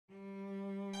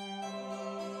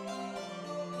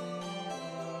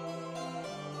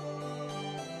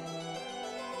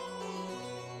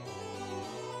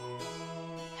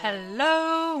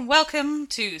Hello, and welcome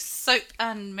to Soap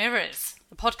and Mirrors,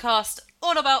 the podcast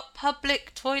all about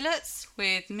public toilets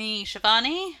with me,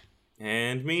 Shivani.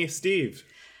 And me, Steve.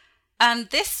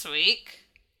 And this week,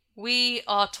 we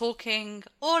are talking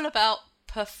all about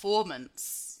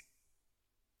performance.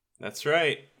 That's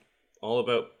right. All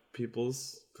about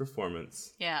people's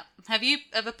performance. Yeah. Have you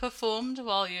ever performed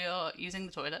while you're using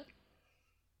the toilet?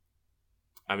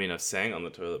 I mean, I've sang on the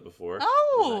toilet before.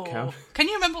 Oh! Does that count? Can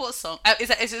you remember what song?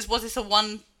 Was this a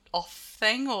one-off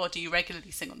thing, or do you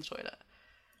regularly sing on the toilet?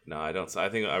 No, I don't. I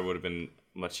think I would have been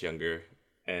much younger,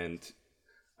 and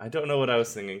I don't know what I was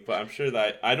singing, but I'm sure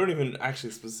that I don't even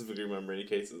actually specifically remember any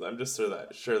cases. I'm just sure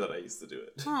that I used to do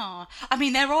it. Oh, I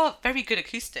mean, there are very good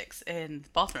acoustics in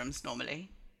bathrooms normally.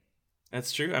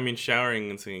 That's true. I mean, showering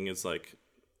and singing is like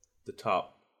the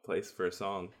top place for a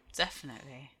song.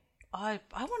 Definitely. I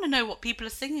want to know what people are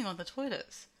singing on the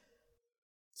toilets.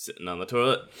 Sitting on the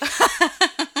toilet.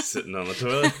 Sitting on the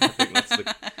toilet. I think that's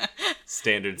the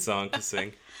standard song to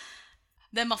sing.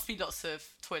 There must be lots of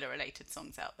toilet-related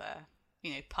songs out there.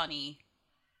 You know, punny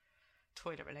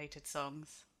toilet-related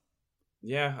songs.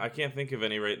 Yeah, I can't think of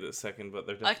any right this second, but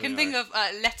they're definitely I can think of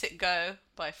Let It Go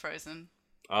by Frozen.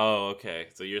 Oh, okay.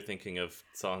 So you're thinking of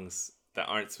songs that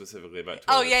aren't specifically about toilets.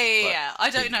 Oh, yeah. I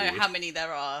don't know could be. how many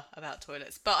there are about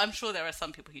toilets, but I'm sure there are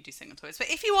some people who do sing on toilets. But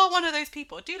if you are one of those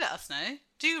people, do let us know.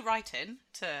 Do write in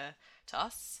to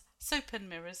us,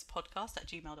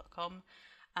 soapandmirrorspodcast@gmail.com,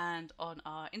 and on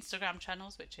our Instagram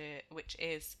channels, which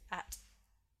is at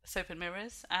Soap and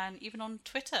Mirrors, and even on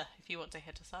Twitter, if you want to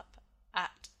hit us up,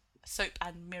 at Soap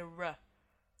and Mirror.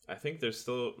 I think there's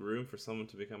still room for someone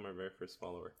to become our very first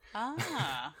follower.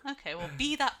 Ah, okay. Well,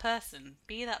 be that person.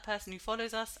 Be that person who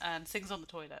follows us and sings on the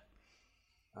toilet.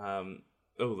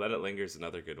 Let It Linger is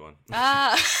another good one.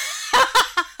 Ah.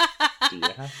 Do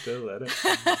you have to let it?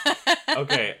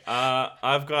 Okay,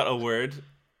 I've got a word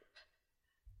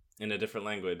in a different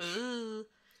language. Ooh.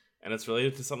 And it's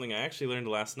related to something I actually learned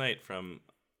last night from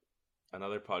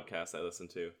another podcast I listened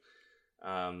to.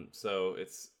 So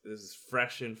this is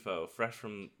fresh info, fresh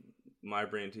from my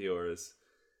brain to yours.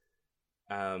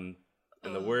 And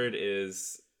the word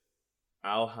is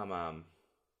al-hammam.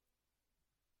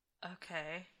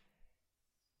 Okay.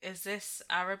 Is this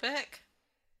Arabic?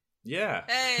 Yeah.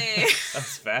 Hey!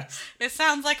 That's fast. It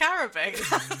sounds like Arabic.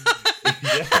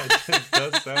 Yeah, it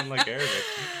does sound like Arabic.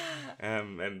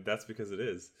 And that's because it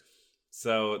is.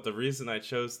 So the reason I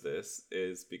chose this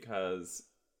is because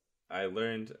I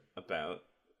learned about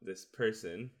this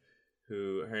person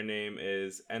who her name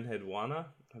is Enhedwana.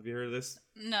 Have you heard of this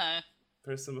No.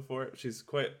 person before? She's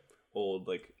quite old,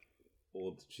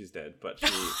 she's dead, but she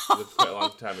lived quite a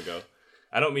long time ago.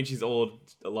 I don't mean she's old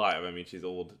alive, I mean she's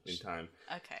old in time.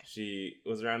 Okay. She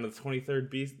was around the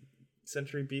 23rd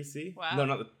century BC. Wow. No,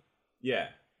 not the... Yeah.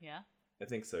 Yeah. I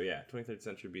think so, yeah. 23rd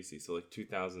century BC, so like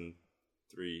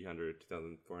 2,300,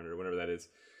 2,400, whatever that is.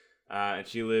 And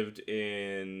she lived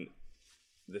in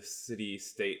the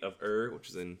city-state of which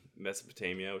is in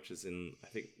Mesopotamia, which is in, I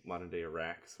think, modern-day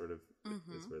Iraq, sort of,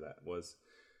 is where that was.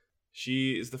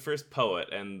 She is the first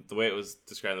poet, and the way it was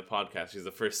described in the podcast, she's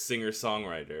the first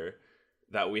singer-songwriter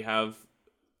that we have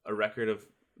a record of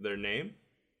their name.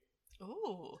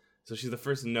 Ooh. So she's the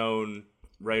first known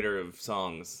writer of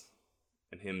songs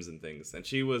and hymns and things. And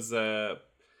she was a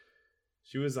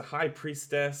high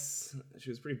priestess. She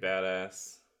was pretty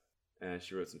badass. And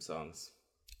she wrote some songs.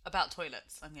 About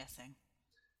toilets, I'm guessing.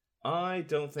 I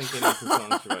don't think any of her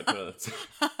songs were about toilets.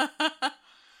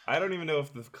 I don't even know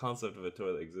if the concept of a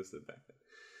toilet existed back then.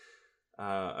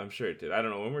 I'm sure it did. I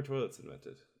don't know. When were toilets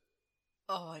invented?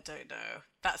 Oh, I don't know.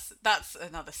 That's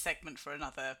another segment for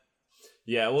another.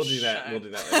 Yeah, we'll do that. show. We'll do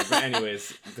that later. But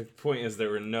anyways, the point is there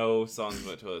were no songs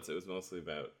about toilets. It was mostly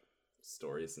about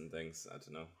stories and things. I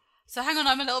don't know. So hang on,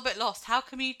 I'm a little bit lost. How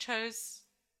come you chose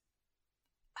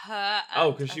her?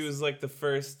 Because she was like the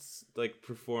first like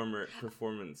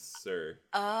performancer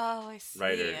Oh, I see.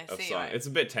 writer I of see, songs. right. It's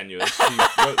a bit tenuous. She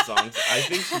wrote songs. I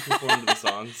think she performed the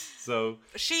songs. So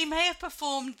She may have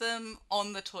performed them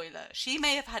on the toilet. She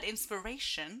may have had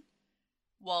inspiration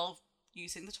while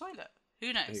using the toilet.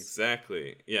 Who knows?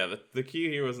 exactly, yeah. The key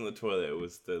here wasn't the toilet. It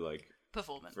was the like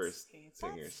Performance. first That's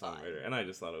singer fine. songwriter, and I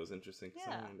just thought it was interesting. So I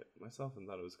Yeah. learned it myself and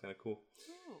thought it was kind of cool.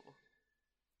 Ooh.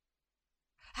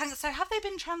 So have they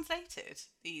been translated,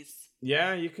 these?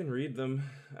 Yeah, you can read them.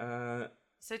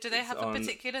 So do they It's have a on-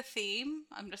 particular theme?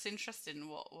 I'm just interested in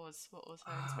what was her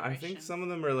inspiration. I think some of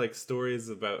them are like stories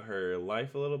about her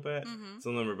life a little bit. Mhm.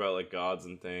 Some of them are about like gods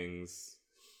and things.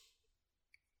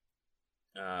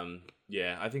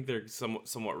 Yeah, I think they're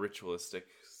somewhat ritualistic.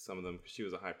 Some of them, because she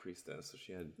was a high priestess, so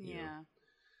she had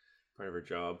part of her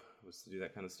job was to do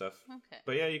that kind of stuff. Okay.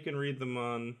 But yeah, you can read them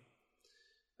on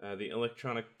the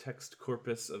electronic text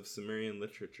corpus of Sumerian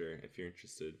literature if you're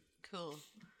interested. Cool.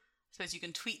 Suppose you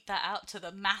can tweet that out to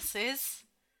the masses.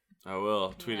 I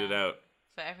will tweet it out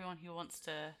for everyone who wants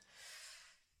to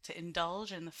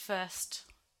indulge in the first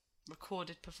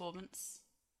recorded performance.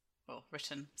 Well,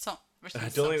 written. I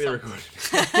don't think they recorded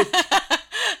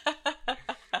it.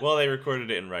 Well, they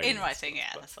recorded it in writing. In writing,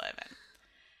 yeah, that's what I meant.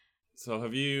 So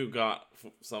have you got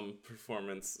some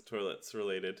performance toilets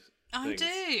related things? I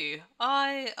do.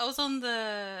 I was on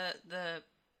the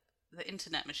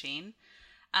internet machine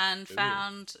and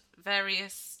found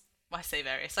various. Well, I say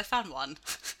various. I found one.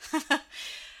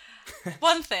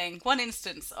 One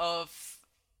instance of.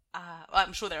 Well,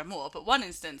 I'm sure there are more, but one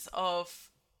instance of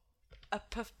a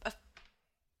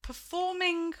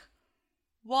performing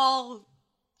while.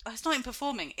 It's not in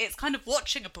performing. It's kind of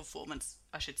watching a performance,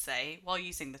 I should say, while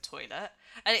using the toilet.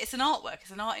 And it's an artwork. It's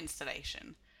an art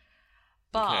installation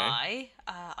by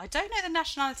I don't know the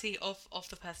nationality of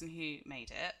the person who made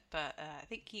it, but I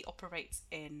think he operates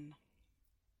in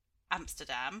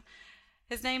Amsterdam.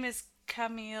 His name is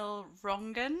Camille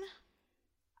Rongen,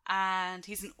 and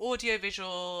he's an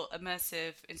audiovisual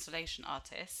immersive installation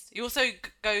artist. He also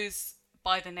goes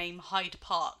by the name Hyde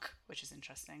Park, which is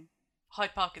interesting.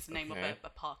 Hyde Park is the name of a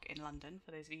park in London,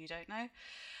 for those of you who don't know.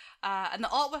 And the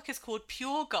artwork is called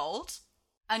Pure Gold.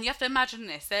 And you have to imagine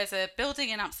this. There's a building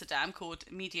in Amsterdam called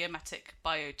Mediamatic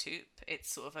Biotoop.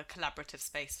 It's sort of a collaborative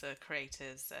space for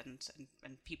creators and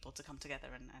people to come together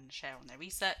and share on their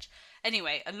research.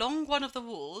 Anyway, along one of the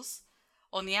walls,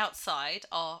 on the outside,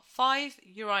 are 5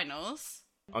 urinals.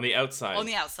 On the outside? On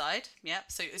the outside, yeah.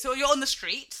 So you're on the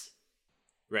street.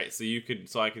 Right, so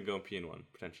I could go and pee in one,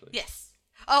 potentially. Yes.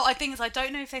 Oh, I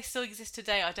don't know if they still exist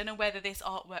today. I don't know whether this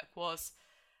artwork was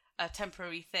a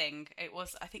temporary thing. It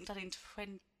was, I think, done in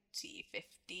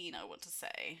 2015, I want to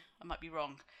say. I might be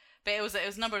wrong. But it was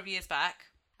a number of years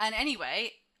back. And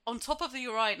anyway, on top of the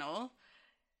urinal,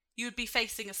 you would be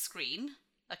facing a screen,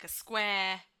 like a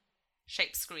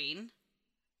square-shaped screen.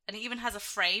 And it even has a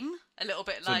frame, a little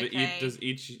bit so like does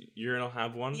each urinal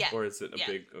have one? Yeah. Or is it a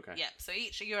big... Okay. Yeah, so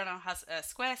each urinal has a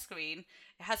square screen.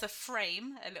 It has a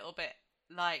frame, a little bit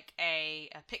like a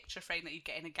picture frame that you'd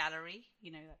get in a gallery,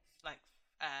 you know, like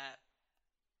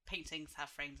paintings have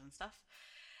frames and stuff.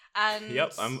 And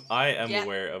yep, I am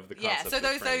aware of the concept. Yeah, so of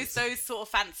frames. those sort of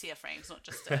fancier frames, not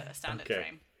just a standard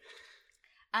frame.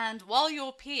 And while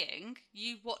you're peeing,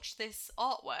 you watch this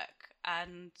artwork,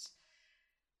 and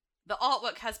the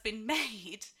artwork has been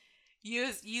made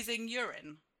using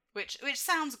urine, which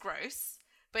sounds gross,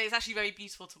 but it's actually very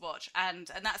beautiful to watch, and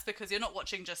that's because you're not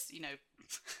watching just, you know,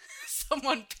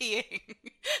 someone peeing,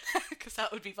 because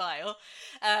that would be vile.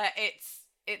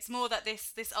 It's more that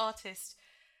this artist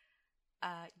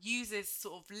uses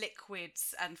sort of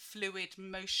liquids and fluid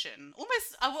motion,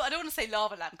 almost. I don't want to say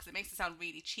lava lamp because it makes it sound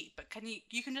really cheap, but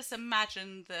you can just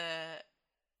imagine the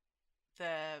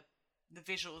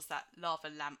visuals that lava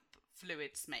lamp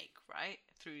fluids make, right,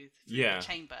 through the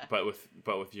chamber, but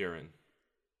with urine.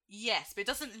 Yes, but it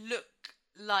doesn't look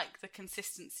like the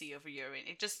consistency of a urine.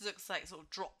 It just looks like sort of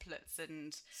droplets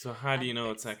and. So how do you know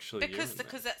it's actually urine?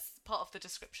 Because that's part of the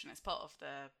description. It's part of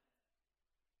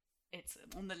it's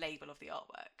on the label of the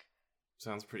artwork.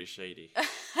 Sounds pretty shady.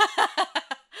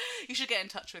 You should get in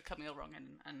touch with Camille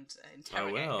Rongen and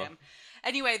interrogate him.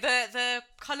 Anyway, the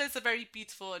colours are very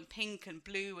beautiful, and pink and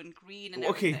blue and green and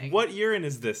everything. Okay, what urine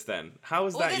is this then? How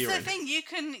is that urine? Well, this is the thing.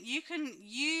 You can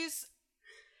use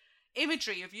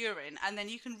imagery of urine, and then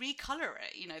you can recolor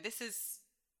it. You know, this is.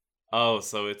 Oh,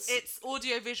 so it's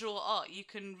audiovisual art. You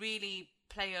can really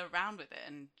play around with it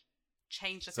and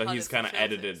change the colours. So he's kind of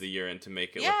edited the urine to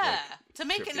make it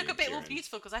look a bit more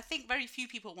beautiful, because I think very few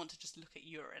people want to just look at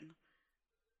urine.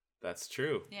 That's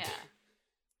true. Yeah,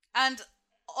 and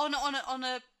on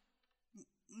a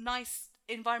nice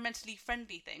environmentally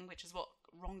friendly thing, which is what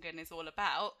Rongen is all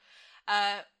about.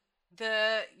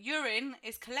 The urine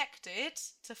is collected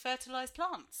to fertilize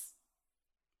plants.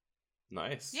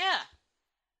 Nice. Yeah.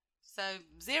 So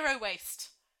zero waste.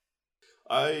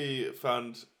 I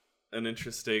found an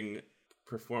interesting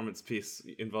performance piece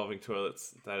involving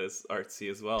toilets that is artsy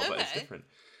as well, but it's different.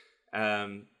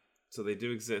 So they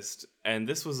do exist, and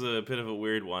this was a bit of a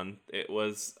weird one. It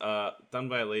was done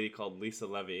by a lady called Lisa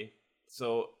Levy.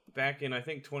 So back in, I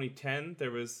think, 2010,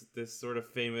 there was this sort of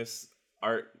famous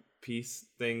art piece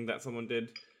thing that someone did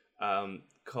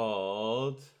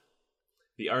called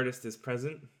The Artist is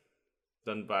Present,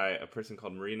 done by a person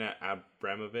called Marina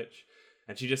Abramovich,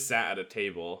 and she just sat at a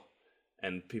table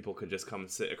and people could just come and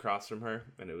sit across from her,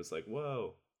 and it was like,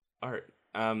 whoa, art.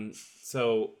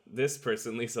 So this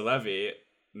person, Lisa Levy,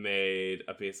 made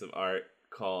a piece of art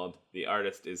called "The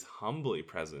Artist is Humbly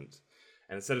Present,"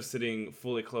 and instead of sitting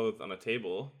fully clothed on a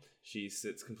table, she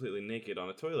sits completely naked on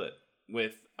a toilet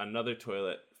with another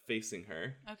toilet facing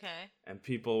her. Okay. And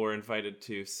people were invited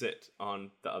to sit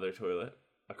on the other toilet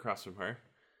across from her.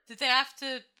 Did they have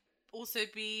to also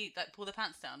be like pull their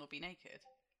pants down or be naked?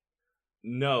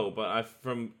 No, but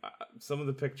from some of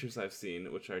the pictures I've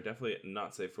seen, which are definitely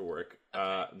not safe for work,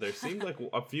 there seemed like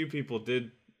a few people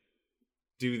did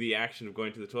do the action of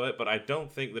going to the toilet, but I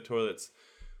don't think the toilets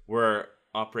were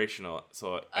operational.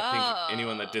 So I think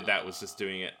anyone that did that was just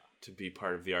doing it to be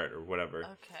part of the art or whatever.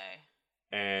 Okay.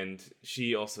 And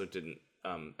she also didn't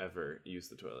ever use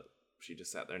the toilet. She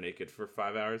just sat there naked for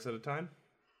 5 hours at a time.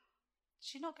 Did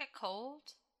she not get cold?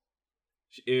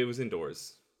 It was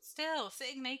indoors. Still,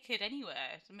 sitting naked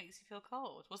anywhere makes you feel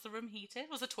cold. Was the room heated?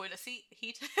 Was the toilet seat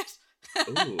heated?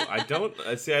 Ooh, I don't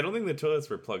think the toilets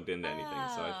were plugged into anything,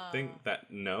 so I think that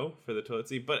no for the toilet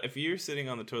seat. But if you're sitting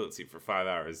on the toilet seat for 5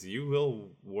 hours, you will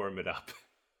warm it up.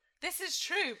 This is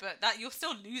true, but that you're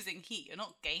still losing heat. You're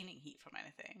not gaining heat from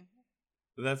anything.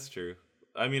 That's true.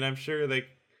 I mean, I'm sure they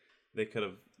could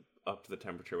have upped the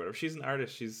temperature or whatever. She's an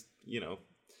artist. She's,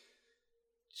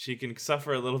 she can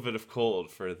suffer a little bit of cold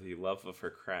for the love of her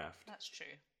craft. That's true.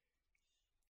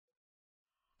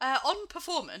 On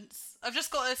performance, I've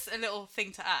just got a little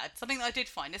thing to add. Something that I did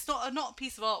find. It's not a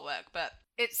piece of artwork, but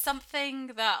it's something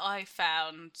that I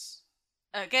found,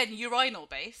 again, urinal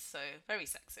based, so very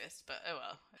sexist, but oh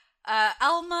well.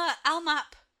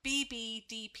 Almap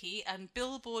BBDP and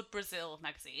Billboard Brazil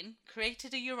magazine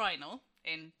created a urinal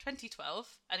in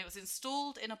 2012, and it was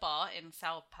installed in a bar in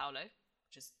Sao Paulo,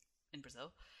 which is in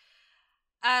Brazil.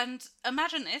 And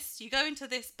imagine this, you go into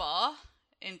this bar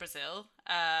in Brazil,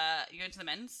 you go into the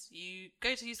men's, you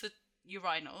go to use the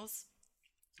urinals.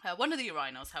 One of the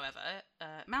urinals, however,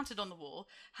 mounted on the wall,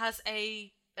 has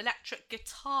a electric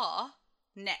guitar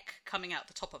neck coming out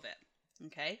the top of it,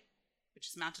 okay, which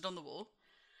is mounted on the wall.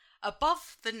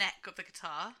 Above the neck of the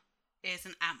guitar is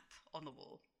an amp on the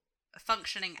wall. A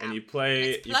functioning amp. And you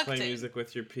play music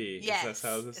with your pee. Yes, that's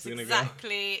how this is going to go.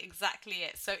 Exactly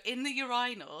it. So in the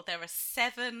urinal, there are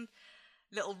 7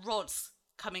 little rods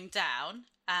coming down,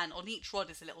 and on each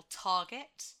rod is a little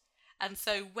target. And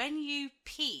so when you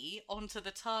pee onto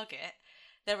the target,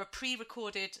 there are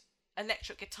pre-recorded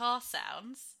electric guitar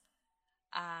sounds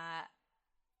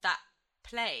that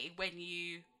play when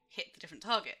you hit the different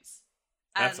targets.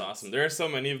 That's awesome. There are so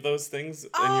many of those things in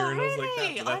urinals really? like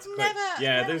that. But that's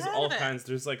never there's all of it. kinds.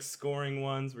 There's like scoring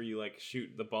ones where you like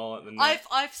shoot the ball at the net.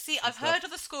 I've heard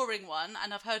of the scoring one,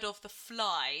 and I've heard of the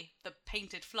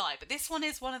painted fly. But this one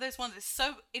is one of those ones that's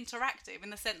so interactive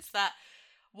in the sense that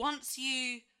once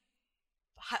you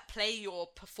play your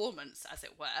performance, as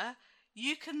it were,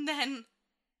 you can then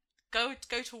go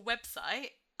to a website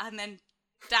and then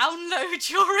download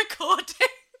your recording.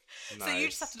 Nice. So you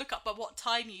just have to look up at what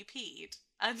time you peed,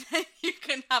 and then you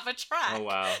can have a track. Oh,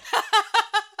 wow.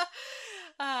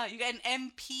 You get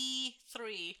an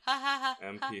MP3.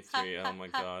 MP3, oh my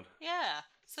god. Yeah,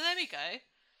 so there we go.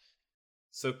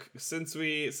 So since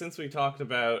we talked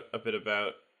about a bit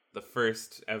about the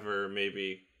first ever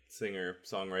maybe singer,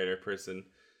 songwriter person,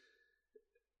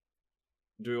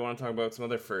 do we want to talk about some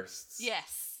other firsts?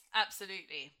 Yes,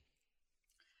 absolutely.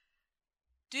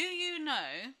 Do you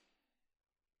know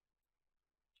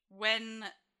when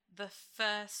the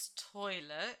first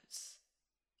toilet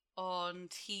on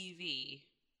TV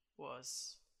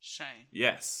was shown?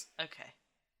 Yes. Okay.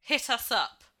 Hit us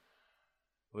up.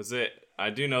 Was it? I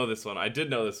do know this one. I did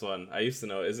know this one. I used to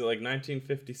know. Is it like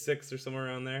 1956 or somewhere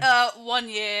around there? 1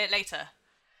 year later.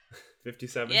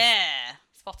 57? Yeah.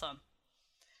 Spot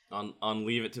on. On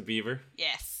Leave It to Beaver?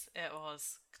 Yes, it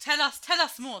was. Tell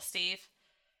us more, Steve.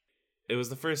 It was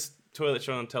the first toilet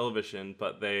show on television,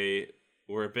 but they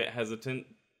were a bit hesitant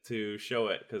to show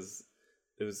it because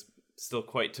it was still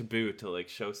quite taboo to like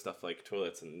show stuff like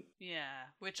toilets and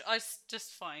which I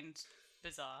just find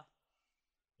bizarre.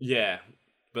 Yeah,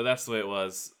 but that's the way it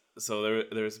was. So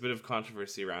there was a bit of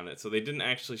controversy around it. So they didn't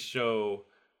actually show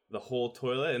the whole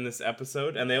toilet in this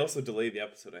episode, and they also delayed the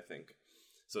episode, I think.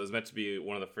 So it was meant to be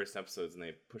one of the first episodes, and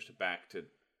they pushed it back to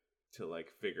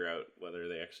like figure out whether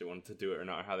they actually wanted to do it or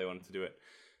not, or how they wanted to do it.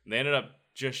 And they ended up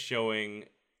just showing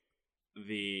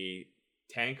the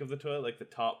tank of the toilet, like the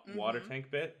top water tank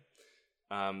bit,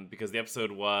 because the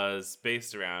episode was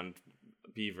based around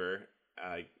Beaver,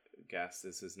 I guess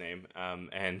is his name, and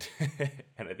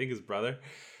and I think his brother,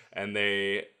 and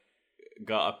they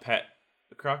got a pet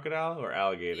crocodile or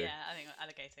alligator. Yeah, I think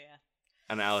alligator. Yeah,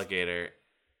 an alligator,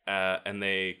 and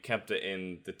they kept it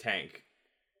in the tank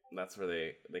that's where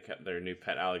they kept their new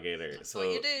pet alligator. That's what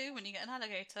you do when you get an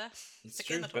alligator. It's Stick it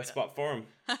true. in the Best toilet. spot for them.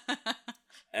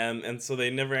 And so they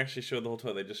never actually showed the whole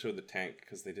toilet. They just showed the tank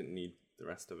because they didn't need the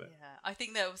rest of it. Yeah, I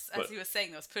think there was, as you were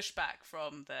saying, there was pushback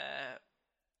from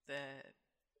the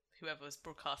whoever was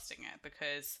broadcasting it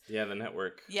because Yeah, the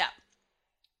network. yeah,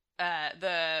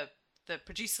 the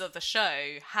producer of the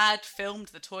show had filmed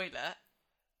the toilet,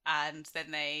 and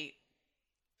then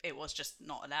it was just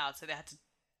not allowed, so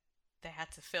they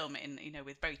had to film it in, you know,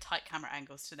 with very tight camera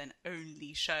angles to then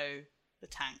only show the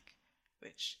tank,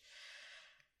 which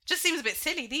just seems a bit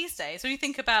silly these days when you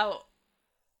think about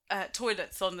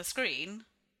toilets on the screen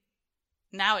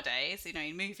nowadays, you know,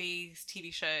 in movies,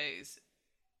 TV shows,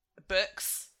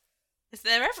 books.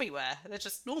 They're everywhere. They're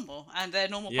just normal, and they're a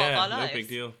normal part of our lives. No big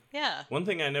deal. Yeah. One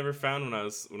thing I never found when I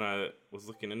was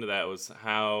looking into that was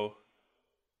how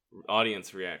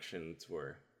audience reactions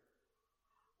were.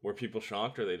 Were people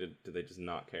shocked, or did they just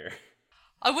not care?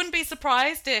 I wouldn't be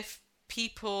surprised if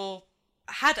people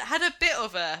had a bit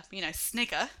of a, you know,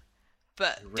 snigger,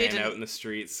 but Ran out in the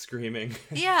streets screaming.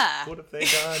 Yeah. What have they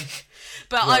done?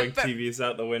 Throwing TVs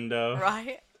out the window.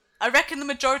 Right. I reckon the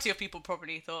majority of people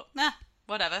probably thought, nah,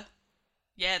 whatever.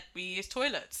 Yeah, we use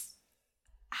toilets.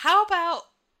 How about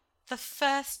the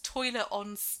first toilet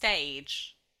on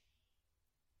stage?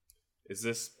 Does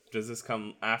this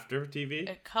come after TV?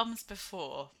 It comes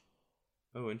before.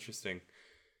 Oh, interesting.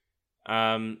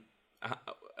 I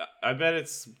bet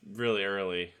it's really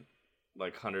early,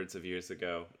 like hundreds of years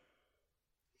ago.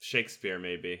 Shakespeare,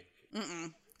 maybe.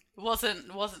 Wasn't.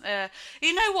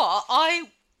 You know what? I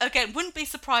again wouldn't be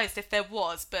surprised if there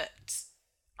was, but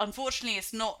unfortunately,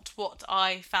 it's not what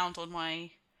I found on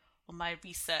my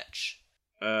research.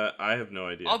 I have no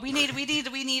idea. Oh, we need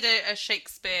a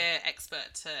Shakespeare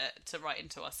expert to write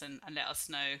into us and let us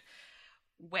know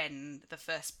when the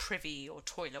first privy or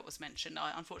toilet was mentioned.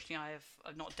 Unfortunately,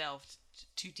 I've not delved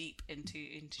too deep into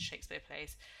Shakespeare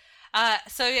plays.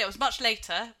 So yeah, it was much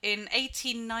later, in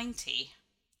 1890,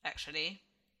 actually,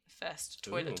 the first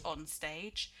toilet on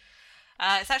stage.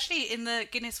 It's actually in the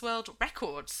Guinness World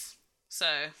Records, so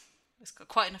it's got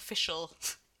quite an official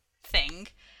thing.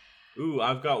 Ooh,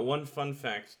 I've got one fun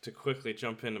fact to quickly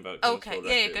jump in about Guinness World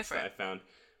Records go for it. I found,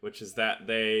 which is that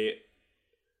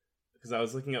because I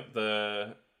was looking up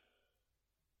this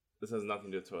has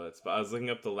nothing to do with toilets, but I was looking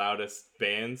up the loudest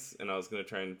bands, and I was going to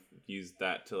try and use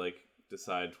that to, like,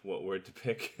 decide what word to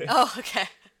pick. Oh, okay.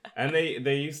 And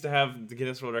they used to have, the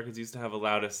Guinness World Records used to have a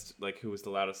loudest, like, who was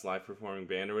the loudest live performing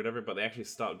band or whatever, but they actually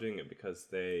stopped doing it because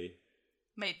they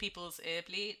made people's ears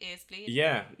bleed.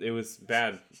 Yeah, it was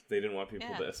bad. They didn't want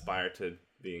people to aspire to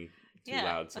being too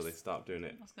loud, so they stopped doing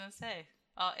it. I was going to say,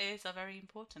 our ears are very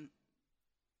important.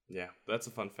 Yeah, that's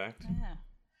a fun fact. Yeah.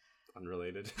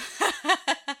 Unrelated.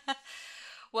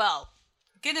 Well,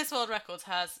 Guinness World Records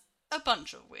has a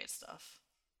bunch of weird stuff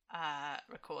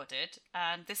recorded,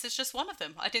 and this is just one of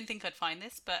them. I didn't think I'd find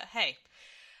this, but hey.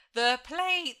 The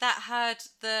play that had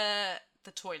the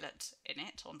toilet in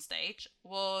it on stage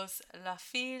was La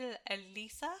Fille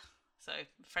Elisa, so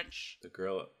French. The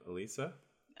girl Elisa?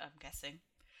 I'm guessing.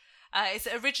 It's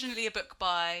originally a book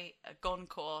by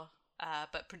Goncourt,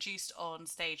 but produced on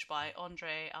stage by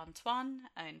André Antoine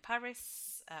in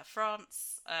Paris,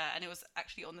 France, and it was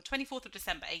actually on the 24th of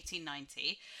December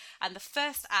 1890, and the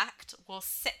first act was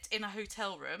set in a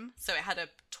hotel room, so it had a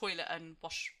toilet and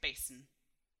wash basin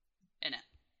in it.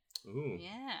 Ooh.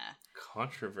 Yeah.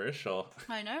 Controversial.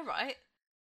 I know, right?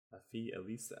 La Fille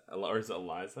Elisa. Or is it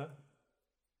Eliza?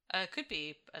 Could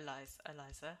be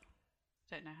Eliza.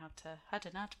 Don't know how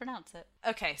to pronounce it.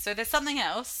 Okay, so there's something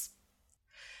else.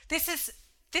 This is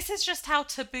just how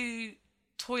taboo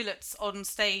toilets on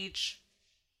stage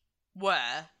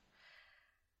were.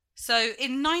 So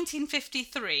in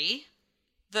 1953,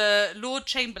 the Lord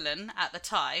Chamberlain at the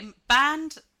time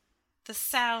banned the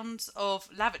sounds of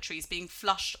lavatories being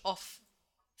flushed off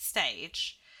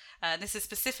stage. This is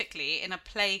specifically in a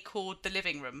play called The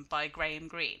Living Room by Graham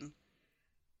Greene.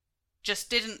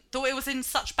 Thought it was in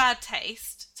such bad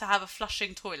taste to have a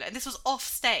flushing toilet, and this was off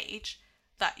stage,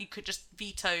 that you could just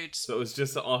vetoed. So it was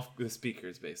just off the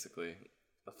speakers, basically,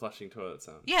 a flushing toilet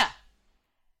sound. Yeah,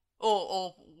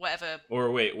 or whatever. Or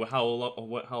wait, how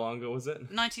long ago was it?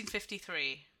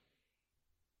 1953.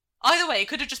 Either way, it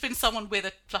could have just been someone with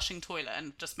a flushing toilet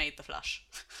and just made the flush.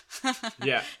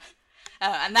 Yeah.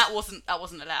 And that wasn't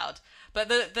allowed. But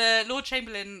the Lord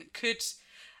Chamberlain could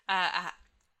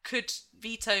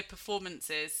veto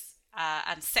performances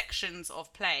and sections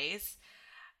of plays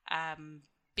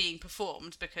being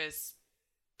performed because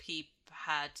he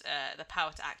had the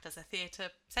power to act as a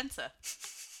theatre censor.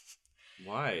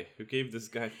 Why? Who gave this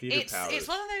guy theatre powers? It's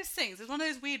one of those things. It's one of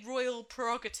those weird royal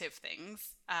prerogative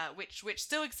things, which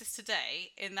still exists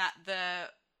today, in that the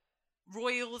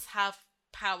royals have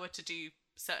power to do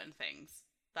certain things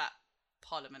that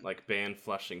Parliament, like ban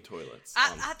flushing toilets.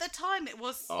 At the time, it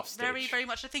was offstage. very, very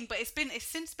much a thing, but it's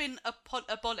since been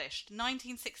abolished.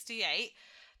 1968,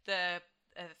 the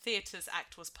Theatres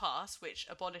Act was passed, which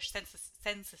abolished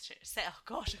censorship. Oh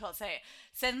gosh, I can't say it.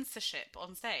 Censorship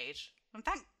on stage, and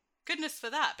thank goodness for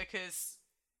that, because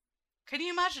can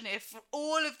you imagine if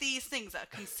all of these things that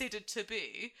are considered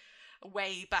taboo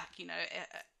way back,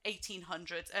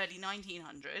 1800s, early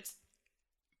 1900s,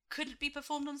 couldn't be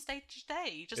performed on stage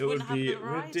today? You just wouldn't have the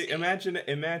variety.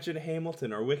 Imagine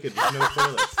Hamilton or Wicked with no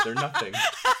toilets. They're nothing.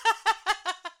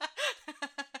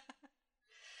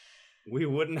 We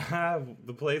wouldn't have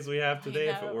the place we have today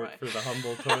if it weren't for the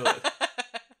humble toilet.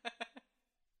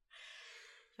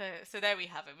 So there we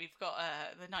have it. We've got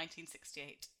the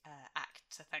 1968 Act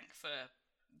to thank for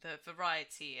the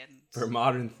variety and for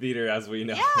modern theatre as we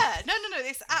know. Yeah, no,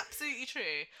 it's absolutely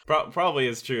true. Probably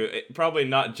is true. Probably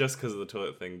not just because of the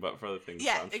toilet thing, but for other things.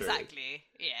 Yeah, I'm sure exactly.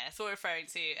 Yeah, so we're referring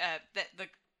to the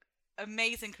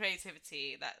amazing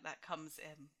creativity that comes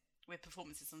with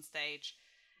performances on stage.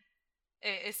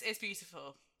 It's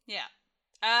beautiful. Yeah.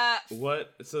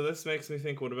 So this makes me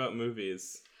think. What about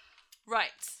movies? Right.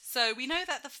 So we know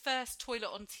that the first toilet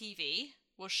on TV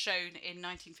was shown in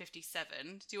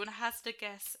 1957. Do you want to hazard a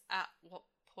guess at what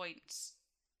point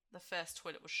the first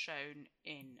toilet was shown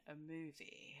in a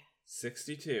movie?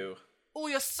 62. Oh,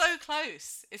 you're so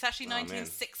close. It's actually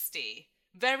 1960.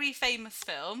 Very famous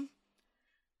film.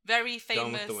 Very famous.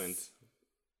 Gone with the Wind.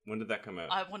 When did that come out?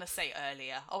 I want to say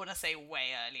earlier. I want to say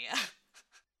way earlier.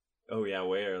 Oh yeah,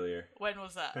 way earlier. When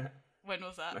was that?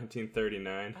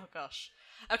 1939. Oh gosh.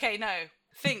 Okay, no.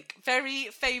 Think very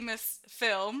famous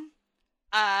film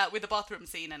with a bathroom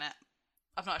scene in it.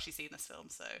 I've not actually seen this film,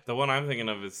 so. The one I'm thinking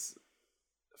of is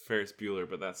Ferris Bueller,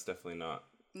 but that's definitely not.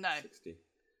 No. 60.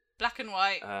 Black and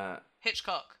white.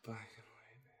 Hitchcock. Black and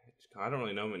white. Hitchcock. I don't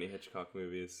really know many Hitchcock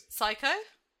movies. Psycho?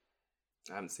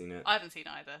 I haven't seen it. I haven't seen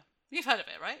it either. You've heard of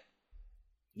it, right?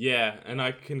 Yeah, and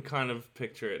I can kind of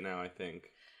picture it now, I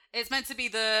think. It's meant to be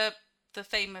the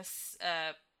famous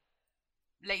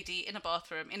lady in a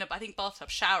bathroom, I think bathtub,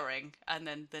 showering, and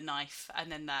then the knife,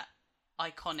 and then that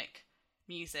iconic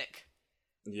music.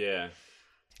 Yeah.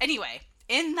 Anyway,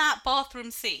 in that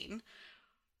bathroom scene,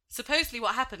 supposedly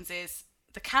what happens is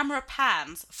the camera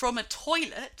pans from a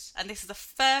toilet, and this is the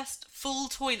first full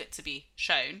toilet to be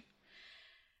shown,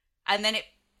 and then it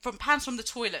pans from the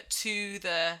toilet to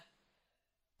the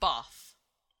bath.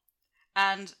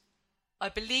 And I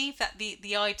believe that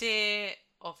the idea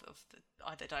of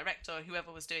either director or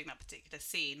whoever was doing that particular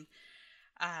scene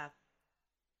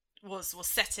was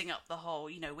setting up the whole,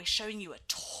 we're showing you a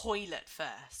toilet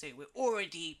first. So we're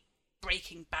already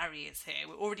breaking barriers here.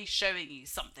 We're already showing you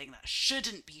something that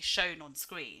shouldn't be shown on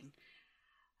screen.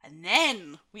 And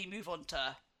then we move on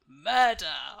to murder.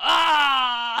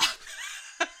 Ah!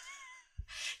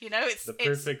 It's the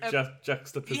perfect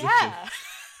juxtaposition. Yeah.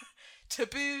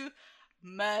 Taboo,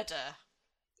 murder.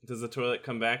 Does the toilet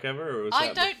come back ever? Or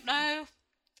I don't know.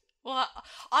 Well,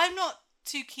 I'm not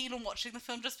too keen on watching the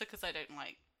film just because I don't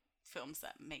like films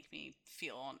that make me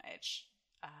feel on edge.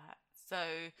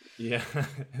 Yeah,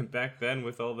 back then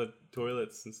with all the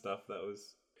toilets and stuff, that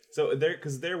was so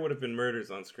there would have been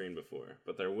murders on screen before,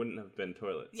 but there wouldn't have been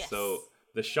toilets. Yes. So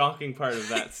the shocking part of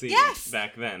that scene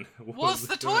back then was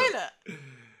the toilet,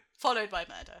 followed by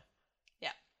murder. Yeah.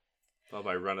 Followed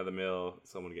by run-of-the-mill,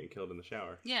 someone getting killed in the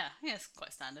shower. Yeah, it's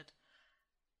quite standard.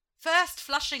 First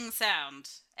flushing sound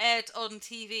aired on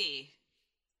TV.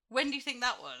 When do you think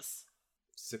that was?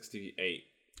 68.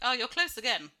 Oh, you're close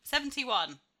again.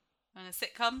 71. And a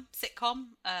sitcom,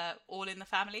 All in the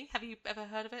Family. Have you ever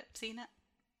heard of it? Seen it?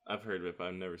 I've heard of it, but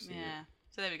I've never seen it. Yeah.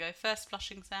 So there we go. First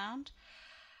flushing sound.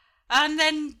 And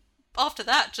then after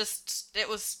that, it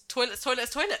was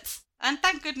toilets. And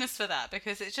thank goodness for that,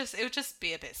 because it would just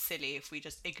be a bit silly if we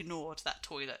just ignored that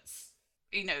toilets.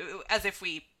 As if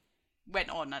we went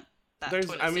on and that toilets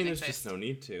didn't there's exist. just no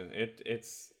need to.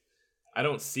 It's I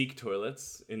don't seek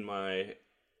toilets in my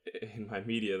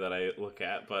media that I look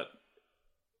at, but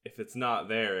if it's not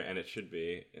there and it should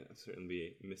be, I'll certainly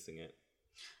be missing it.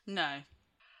 No.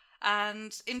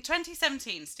 And in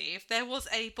 2017, Steve, there was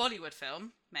a Bollywood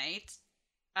film made,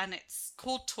 and it's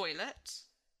called Toilet.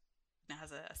 It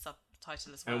has a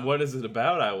subtitle as well. And what is it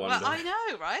about, I wonder? Well, I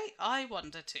know, right? I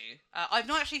wonder too. I've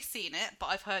not actually seen it, but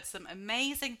I've heard some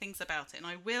amazing things about it, and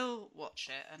I will watch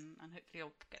it, and hopefully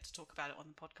I'll get to talk about it on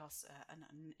the podcast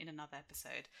in another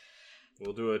episode.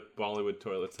 We'll do a Bollywood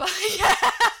toilet. Yeah.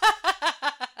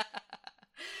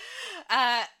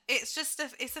 It's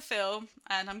a film,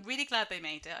 and I'm really glad they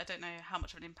made it. I don't know how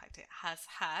much of an impact it has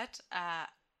had,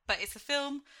 but it's a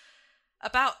film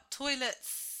about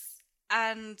toilets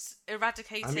and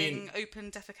eradicating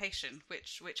open defecation,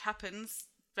 which happens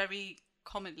very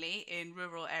commonly in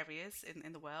rural areas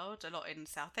in the world, a lot in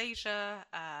South Asia,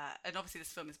 and obviously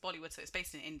this film is Bollywood, so it's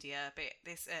based in India, but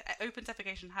this open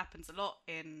defecation happens a lot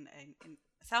in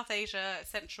South Asia,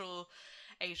 Central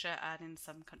Asia, and in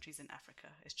some countries in Africa.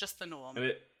 It's just the norm.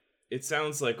 And it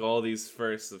sounds like all these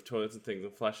firsts of toilets and things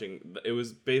and flushing, it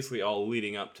was basically all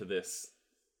leading up to this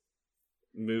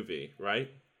movie, right?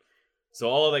 So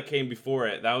all that came before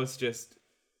it, that was just,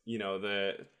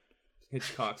 the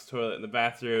Hitchcock's toilet in the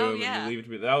bathroom, and you leave it to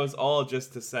be. That was all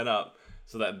just to set up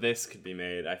so that this could be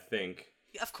made, I think.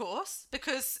 Of course,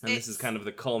 because this is kind of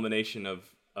the culmination of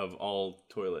all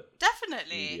toilet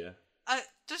definitely media.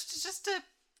 Just to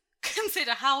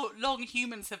consider how long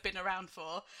humans have been around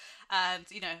for, and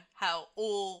how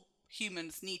all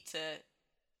humans need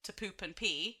to poop and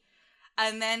pee,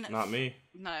 and then not me.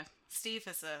 No, Steve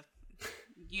is a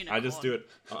unicorn. I just do it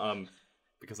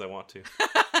because I want to.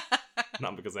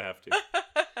 Not because I have to.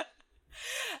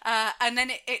 And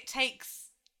then it takes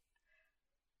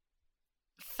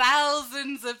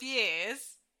thousands of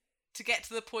years to get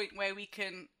to the point where we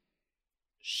can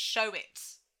show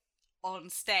it on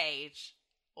stage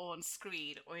or on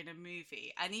screen or in a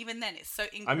movie. And even then, it's so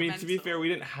incremental. I mean, to be fair, we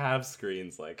didn't have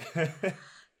screens like...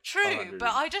 True,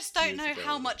 but I just don't know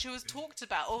how much it was talked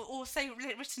about or say,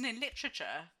 written in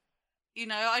literature.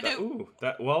 I don't.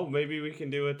 Well, maybe we can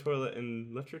do a toilet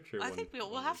in literature. I think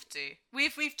we'll have to.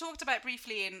 We've talked about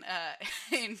briefly in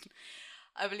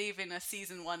I believe in a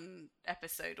season 1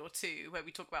 episode or 2 where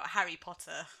we talk about Harry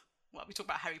Potter. Well, we talk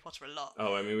about Harry Potter a lot.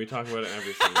 Oh, I mean, we talk about it in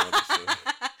every single episode.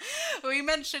 We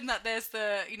mentioned that there's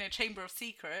the Chamber of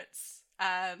Secrets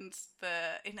and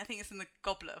I think it's in the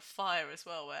Goblet of Fire as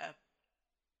well, where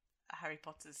Harry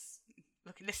Potter's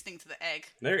listening to the egg.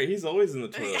 There, he's always in the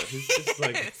toilet. He's just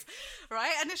like,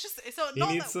 right, and it's not. He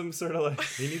needs some sort of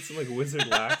wizard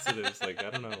laxatives, I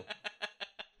don't know,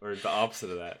 or the opposite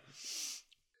of that.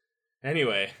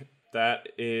 Anyway,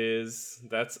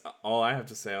 that's all I have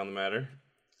to say on the matter.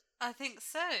 I think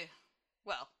so.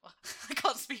 Well, I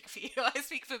can't speak for you. I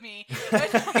speak for me.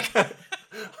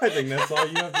 I think that's all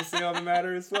you have to say on the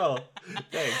matter as well.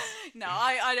 Thanks. No,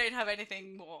 I don't have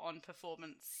anything more on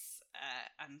performance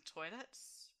and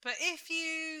toilets. But if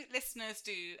you listeners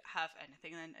do have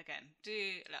anything, then again, do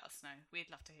let us know.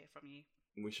 We'd love to hear from you.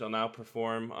 We shall now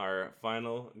perform our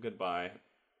final goodbye.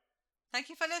 Thank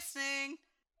you for listening.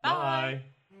 Bye.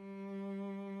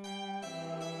 Bye.